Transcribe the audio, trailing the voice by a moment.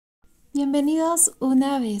Bienvenidos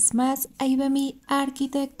una vez más a mi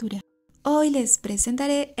Arquitectura. Hoy les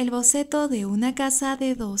presentaré el boceto de una casa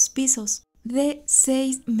de 2 pisos, de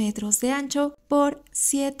 6 metros de ancho por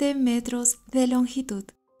 7 metros de longitud.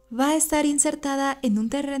 Va a estar insertada en un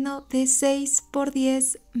terreno de 6 por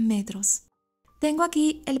 10 metros. Tengo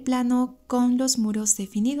aquí el plano con los muros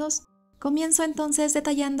definidos. Comienzo entonces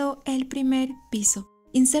detallando el primer piso.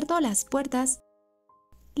 Inserto las puertas,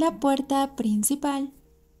 la puerta principal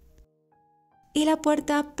y la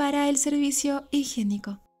puerta para el servicio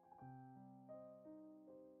higiénico.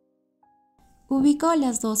 Ubico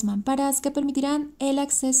las 2 mamparas que permitirán el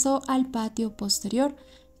acceso al patio posterior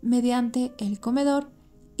mediante el comedor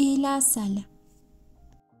y la sala.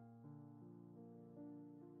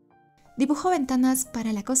 Dibujo ventanas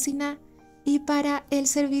para la cocina y para el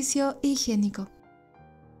servicio higiénico.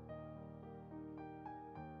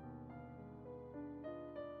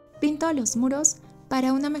 Pinto los muros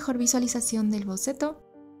para una mejor visualización del boceto.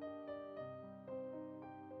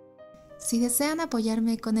 Si desean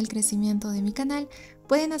apoyarme con el crecimiento de mi canal,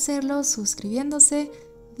 pueden hacerlo suscribiéndose,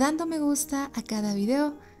 dando me gusta a cada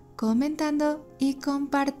video, comentando y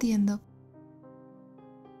compartiendo.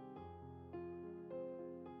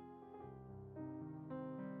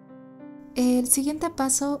 El siguiente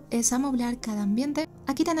paso es amoblar cada ambiente.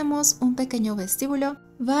 Aquí tenemos un pequeño vestíbulo.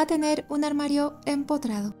 Va a tener un armario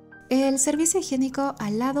empotrado. El servicio higiénico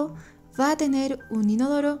al lado va a tener un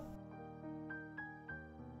inodoro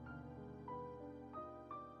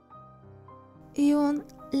y un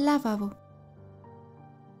lavabo.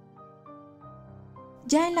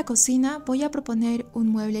 Ya en la cocina voy a proponer un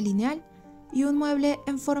mueble lineal y un mueble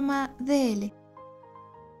en forma de L.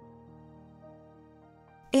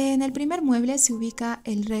 En el primer mueble se ubica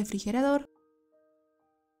el refrigerador.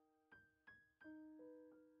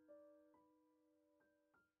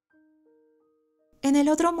 En el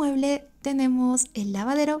otro mueble tenemos el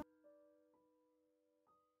lavadero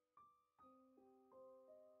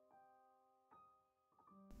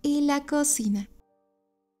y la cocina.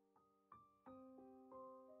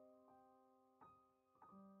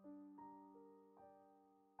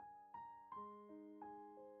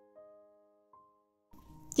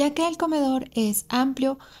 Ya que el comedor es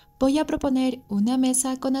amplio, voy a proponer una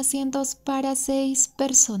mesa con asientos para 6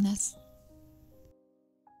 personas.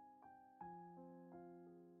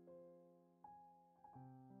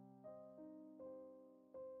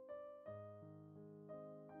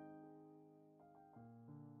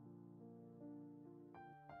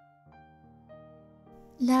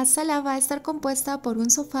 La sala va a estar compuesta por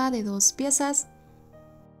un sofá de 2 piezas,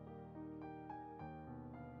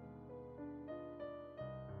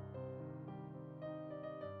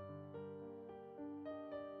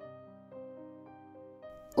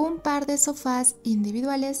 un par de sofás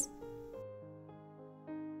individuales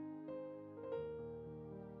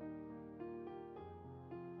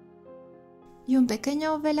y un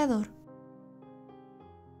pequeño velador.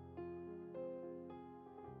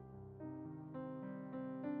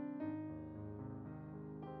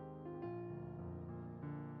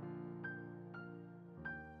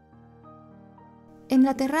 En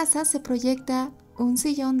la terraza se proyecta un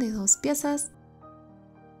sillón de 2 piezas,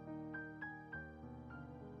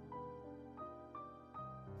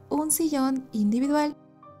 un sillón individual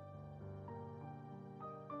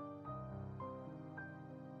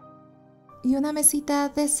y una mesita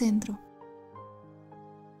de centro.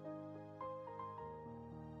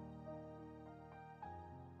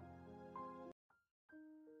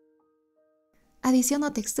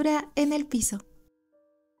 Adiciono textura en el piso.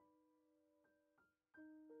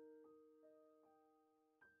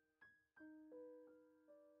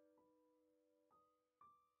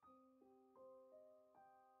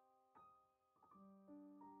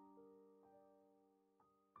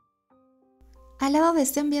 Al lado de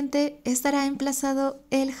este ambiente estará emplazado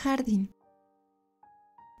el jardín.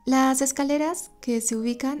 Las escaleras que se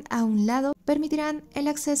ubican a un lado permitirán el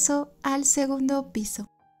acceso al segundo piso.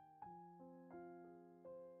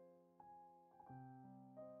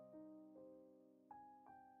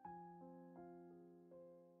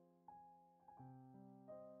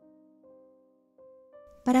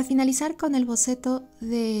 Para finalizar con el boceto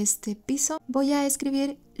de este piso, voy a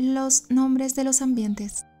escribir los nombres de los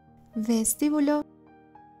ambientes: Vestíbulo,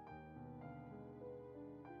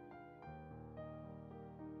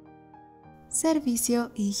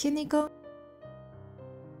 Servicio higiénico,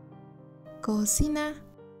 Cocina,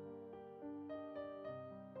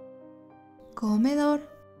 Comedor,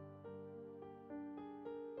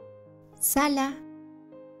 Sala,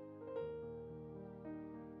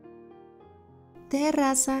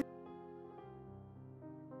 Terraza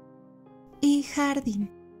y Jardín.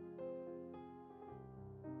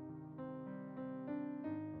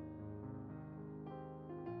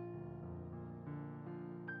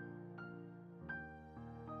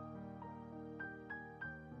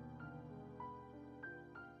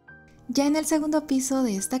 Ya en el segundo piso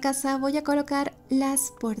de esta casa voy a colocar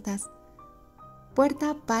las puertas.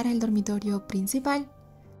 Puerta para el dormitorio principal,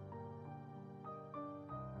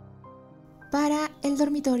 para el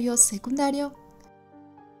dormitorio secundario,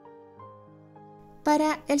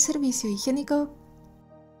 para el servicio higiénico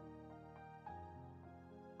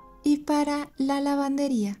y para la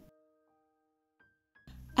lavandería.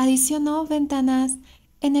 Adiciono ventanas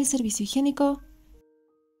en el servicio higiénico,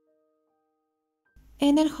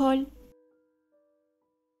 en el hall,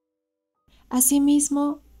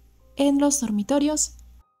 asimismo en los dormitorios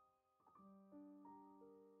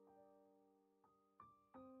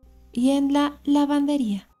y en la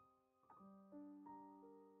lavandería.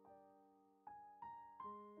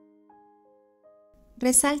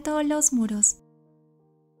 Resalto los muros.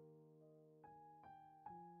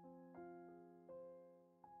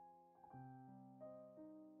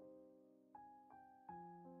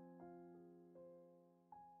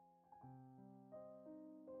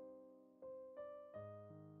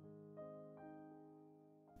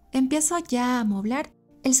 Empiezo ya a amoblar.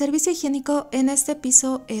 El servicio higiénico en este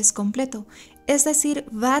piso es completo, es decir,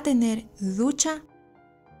 va a tener ducha,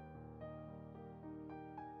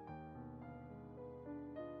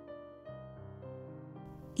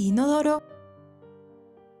 inodoro,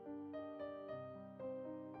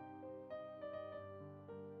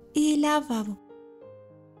 y lavabo.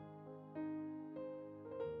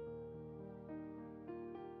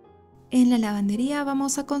 En la lavandería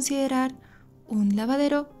vamos a considerar un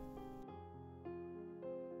lavadero,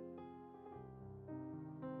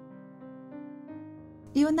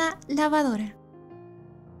 y una lavadora.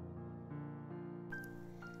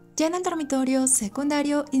 Ya en el dormitorio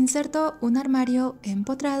secundario inserto un armario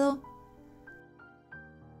empotrado,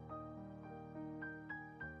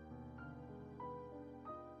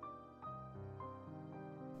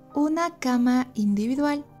 una cama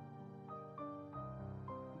individual,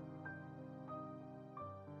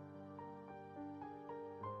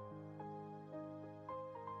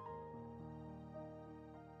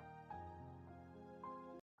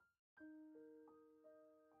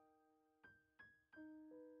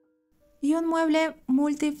 y un mueble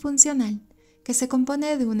multifuncional que se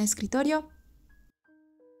compone de un escritorio,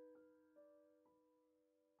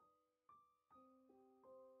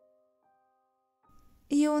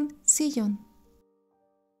 y un sillón.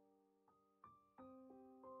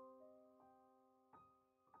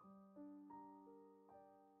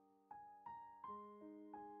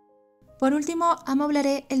 Por último,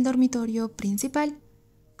 amoblaré el dormitorio principal,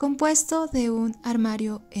 compuesto de un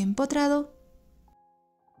armario empotrado,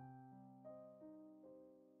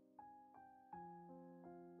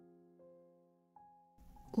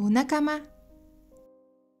 una cama,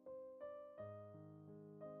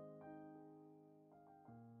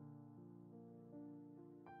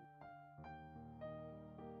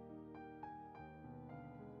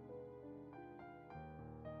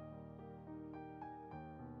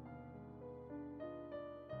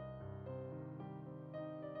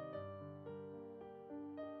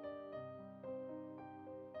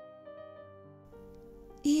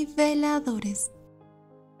 y veladores.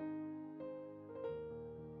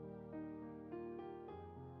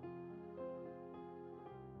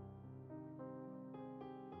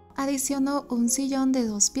 Adiciono un sillón de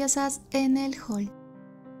 2 piezas en el hall.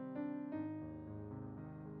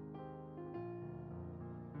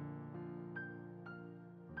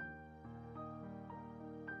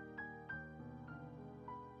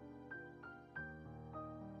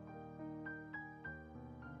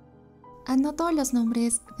 Anoto los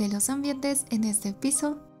nombres de los ambientes en este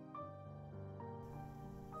piso: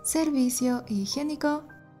 servicio higiénico,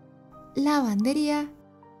 lavandería,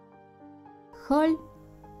 hall,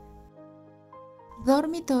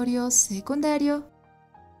 dormitorio secundario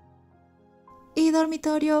y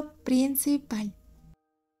dormitorio principal.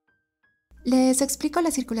 Les explico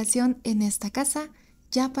la circulación en esta casa.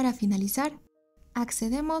 Ya para finalizar,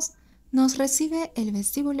 accedemos, nos recibe el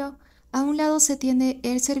vestíbulo. A un lado se tiene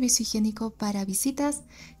el servicio higiénico para visitas.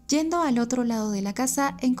 Yendo al otro lado de la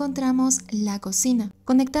casa encontramos la cocina,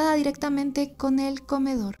 conectada directamente con el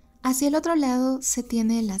comedor. Hacia el otro lado se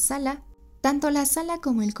tiene la sala. Tanto la sala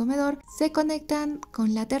como el comedor se conectan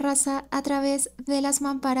con la terraza a través de las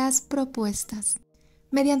mamparas propuestas.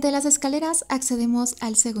 Mediante las escaleras accedemos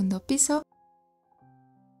al segundo piso.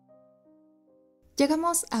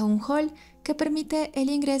 Llegamos a un hall que permite el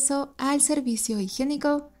ingreso al servicio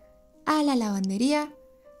higiénico, a la lavandería,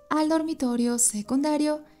 al dormitorio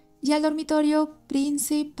secundario y al dormitorio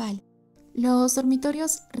principal. Los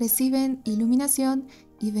dormitorios reciben iluminación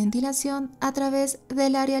y ventilación a través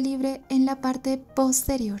del área libre en la parte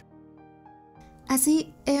posterior.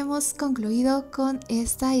 Así hemos concluido con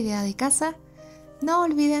esta idea de casa. No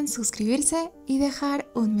olviden suscribirse y dejar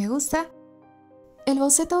un me gusta. El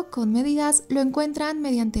boceto con medidas lo encuentran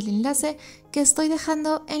mediante el enlace que estoy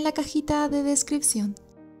dejando en la cajita de descripción.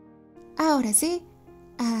 Ahora sí,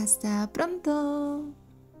 hasta pronto.